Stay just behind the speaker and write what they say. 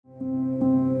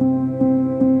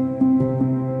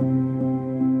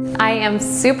I am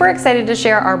super excited to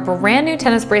share our brand new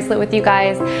tennis bracelet with you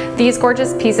guys. These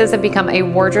gorgeous pieces have become a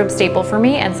wardrobe staple for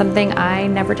me and something I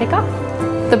never take off.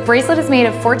 The bracelet is made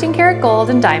of 14 karat gold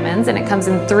and diamonds, and it comes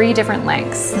in 3 different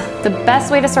lengths. The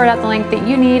best way to sort out the length that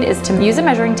you need is to use a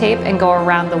measuring tape and go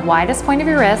around the widest point of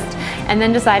your wrist, and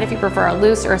then decide if you prefer a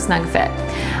loose or a snug fit.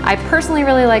 I personally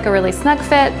really like a really snug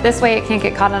fit. This way it can't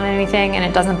get caught on anything and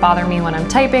it doesn't bother me when I'm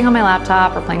typing on my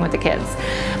laptop or playing with the kids.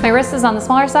 My wrist is on the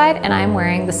smaller side and I'm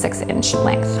wearing the 6-inch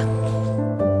length.